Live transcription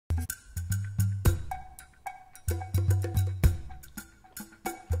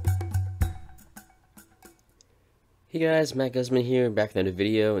Hey guys, Matt Guzman here, back with another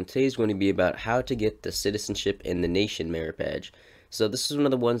video, and today's going to be about how to get the Citizenship in the Nation merit badge. So this is one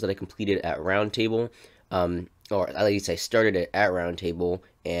of the ones that I completed at Roundtable, or at least I started it at Roundtable,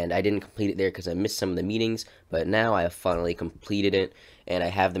 and I didn't complete it there because I missed some of the meetings, but now I have finally completed it, and I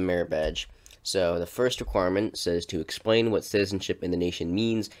have the merit badge. So the first requirement says to explain what citizenship in the nation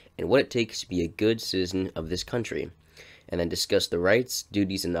means and what it takes to be a good citizen of this country, and then discuss the rights,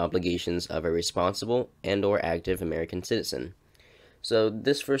 duties, and obligations of a responsible and/or active American citizen. So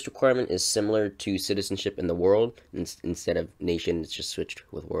this first requirement is similar to citizenship in the world. Instead of nation, it's just switched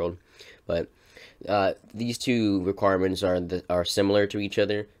with world. But these two requirements are similar to each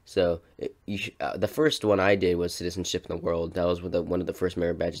other. So the first one I did was citizenship in the world. That was one of the first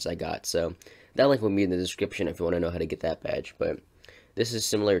merit badges I got. So that link will be in the description if you want to know how to get that badge. But this is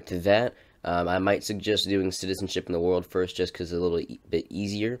similar to that. I might suggest doing citizenship in the world first just because it's a little bit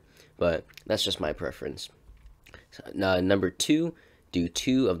easier, but that's just my preference. So, number 2, do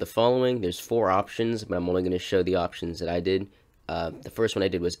 2 of the following. There's 4 options, but I'm only going to show the options that I did. The first one I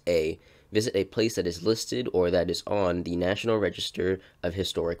did was A, visit a place that is listed or that is on the National Register of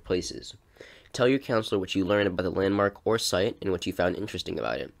Historic Places. Tell your counselor what you learned about the landmark or site and what you found interesting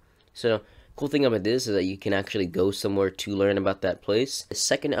about it. So, cool thing about this is that you can actually go somewhere to learn about that place. The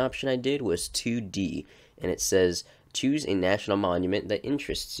second option I did was 2D, and it says choose a national monument that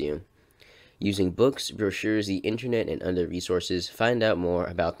interests you. Using books, brochures, the internet, and other resources, find out more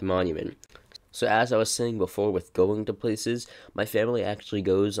about the monument. So as I was saying before with going to places, my family actually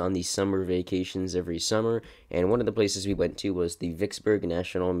goes on these summer vacations every summer, and one of the places we went to was the Vicksburg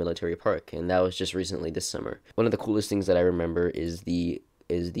National Military Park, and that was just recently this summer. One of the coolest things that I remember is the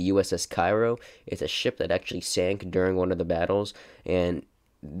USS Cairo. It's a ship that actually sank during one of the battles, and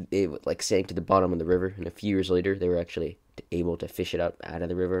it like sank to the bottom of the river, and a few years later they were actually able to fish it out of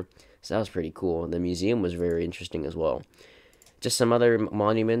the river. So that was pretty cool. The museum was very interesting as well. Just some other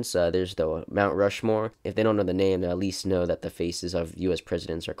monuments. There's the Mount Rushmore. If they don't know the name, they'll at least know that the faces of U.S.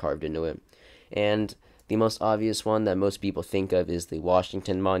 presidents are carved into it. And the most obvious one that most people think of is the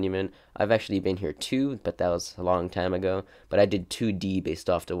Washington Monument. I've actually been here too, but that was a long time ago. But I did 2D based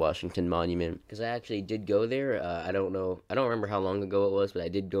off the Washington Monument because I actually did go there. I don't remember how long ago it was, but I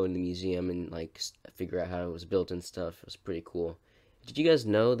did go in the museum and like figure out how it was built and stuff. It was pretty cool. Did you guys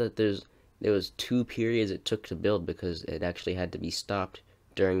know that there was 2 periods it took to build because it actually had to be stopped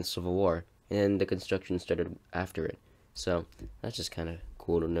during the Civil War, and the construction started after it? So that's just kind of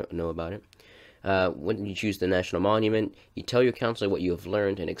cool to know about it. When you choose the national monument, you tell your counselor what you have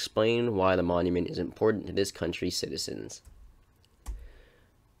learned and explain why the monument is important to this country's citizens.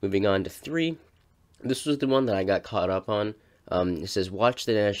 Moving on to 3, this was the one that I got caught up on. It says watch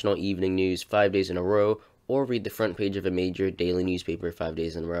the national evening news 5 days in a row, or read the front page of a major daily newspaper 5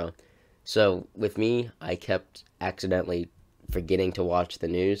 days in a row. So with me, I kept accidentally forgetting to watch the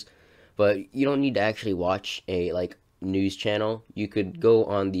news, but you don't need to actually watch a news channel. You could go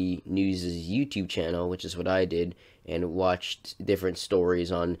on the news's YouTube channel, which is what I did, and watched different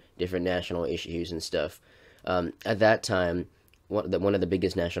stories on different national issues and stuff. At that time, one of the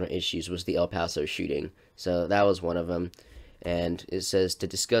biggest national issues was the El Paso shooting, so that was one of them. And it says to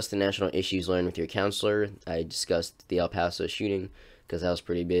discuss the national issues learned with your counselor. I discussed the El Paso shooting because that was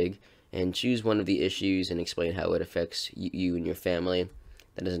pretty big. And choose one of the issues and explain how it affects you and your family.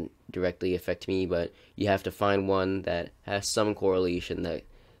 That doesn't directly affect me, but you have to find one that has some correlation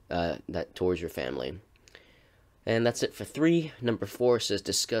that towards your family. And that's it for 3. Number 4 says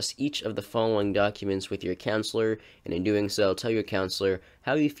discuss each of the following documents with your counselor, and in doing so, tell your counselor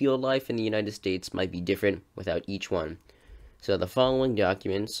how you feel life in the United States might be different without each one. So the following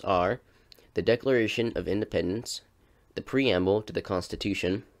documents are the Declaration of Independence, the preamble to the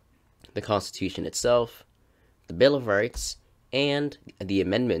Constitution itself, the Bill of Rights, and the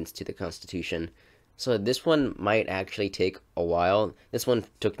amendments to the Constitution. So this one might actually take a while. This one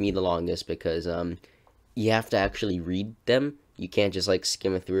took me the longest because you have to actually read them. You can't just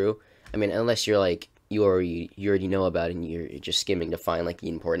skim it through. I mean, unless you're you already know about it and you're just skimming to find the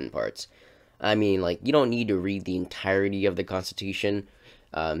important parts. I mean, you don't need to read the entirety of the Constitution,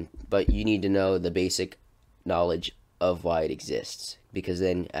 but you need to know the basic knowledge of why it exists, because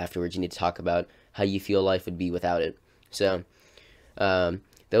then afterwards you need to talk about how you feel life would be without it. So,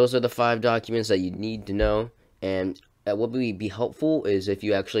 those are the 5 documents that you need to know, and what would be helpful is if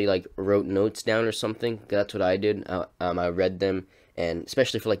you actually wrote notes down or something. That's what I did. I read them, and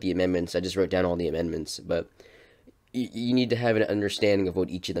especially for the amendments, I just wrote down all the amendments, but you need to have an understanding of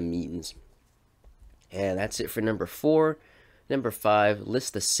what each of them means. And that's it for number 4. Number 5,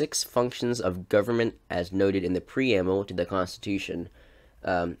 list the 6 functions of government as noted in the preamble to the Constitution.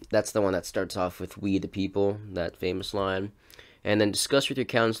 That's the one that starts off with "We the people," that famous line. And then discuss with your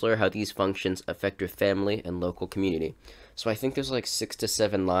counselor how these functions affect your family and local community. So I think there's like 6 to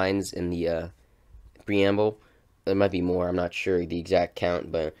 7 lines in the preamble. There might be more. I'm not sure the exact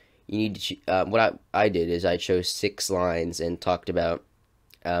count, but you need to. What I did is I chose 6 lines and talked about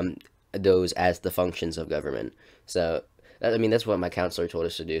those as the functions of government. So I mean that's what my counselor told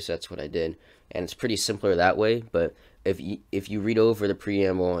us to do. So that's what I did, and it's pretty simpler that way. But if you read over the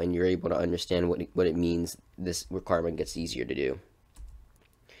preamble and you're able to understand what it means, this requirement gets easier to do.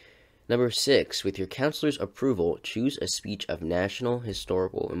 Number 6, with your counselor's approval, choose a speech of national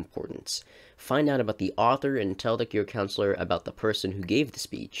historical importance. Find out about the author and tell your counselor about the person who gave the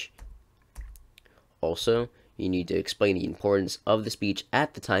speech. Also, you need to explain the importance of the speech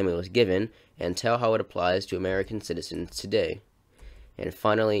at the time it was given and tell how it applies to American citizens today. And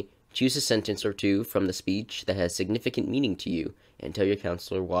finally, choose a sentence or two from the speech that has significant meaning to you and tell your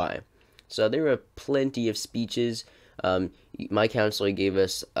counselor why. So there are plenty of speeches. My counselor gave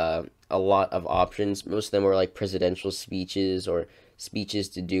us a lot of options. Most of them were like presidential speeches or speeches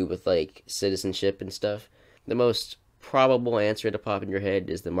to do with like citizenship and stuff. The most probable answer to pop in your head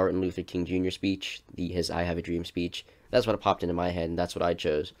is the Martin Luther King Jr. speech, his "I Have a Dream" speech. That's what popped into my head, and that's what I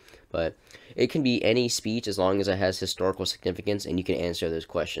chose. But it can be any speech as long as it has historical significance, and you can answer those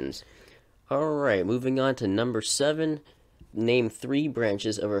questions. Alright, moving on to number 7. Name 3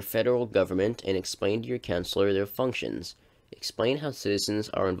 branches of our federal government and explain to your counselor their functions. Explain how citizens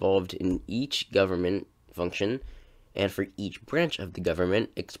are involved in each government function, and for each branch of the government,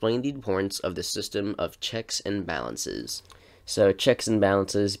 explain the importance of the system of checks and balances. So checks and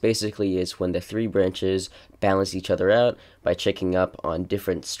balances basically is when the 3 branches balance each other out by checking up on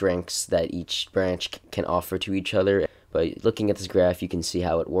different strengths that each branch can offer to each other. But looking at this graph, you can see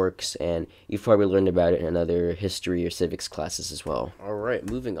how it works, and you've probably learned about it in other history or civics classes as well. Alright,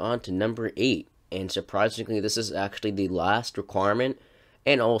 moving on to number 8. And surprisingly, this is actually the last requirement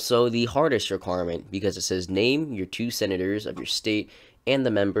and also the hardest requirement because it says name your 2 senators of your state and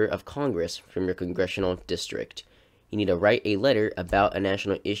the member of Congress from your congressional district. You need to write a letter about a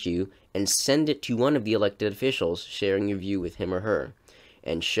national issue and send it to one of the elected officials, sharing your view with him or her,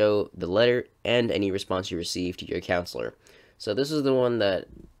 and show the letter and any response you receive to your counselor. So this is the one that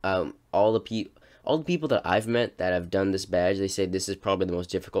all the people that I've met that have done this badge, they say this is probably the most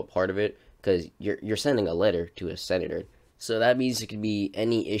difficult part of it because you're sending a letter to a senator. So that means it could be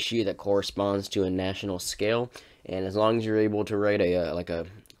any issue that corresponds to a national scale, and as long as you're able to write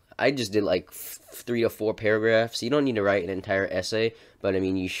I just did like 3 to 4 paragraphs. You don't need to write an entire essay, but I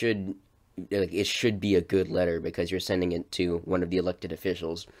mean it should be a good letter because you're sending it to one of the elected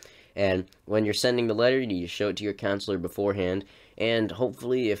officials. And when you're sending the letter, you need to show it to your counselor beforehand, and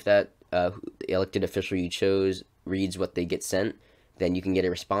hopefully if that elected official you chose reads what they get sent, then you can get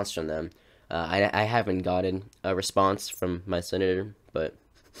a response from them. I haven't gotten a response from my senator, but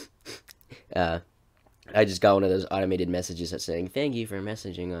I just got one of those automated messages that's saying, "Thank you for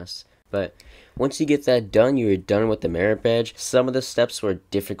messaging us." But once you get that done, you're done with the merit badge. Some of the steps were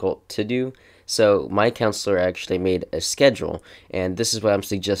difficult to do, so my counselor actually made a schedule, and this is what I'm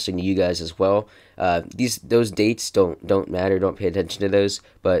suggesting to you guys as well. Those dates don't matter, don't pay attention to those,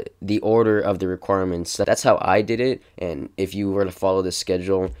 but the order of the requirements, that's how I did it, and if you were to follow the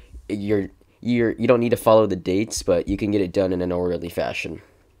schedule, you don't need to follow the dates, but you can get it done in an orderly fashion.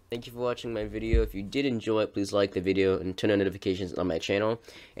 Thank you for watching my video. If you did enjoy it, please like the video and turn on notifications on my channel.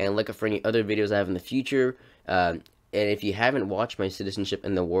 And look up for any other videos I have in the future. And if you haven't watched my Citizenship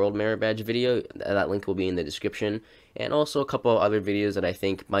in the World Merit Badge video, that link will be in the description. And also a couple of other videos that I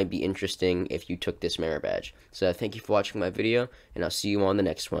think might be interesting if you took this merit badge. So thank you for watching my video, and I'll see you on the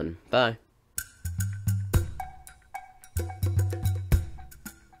next one. Bye.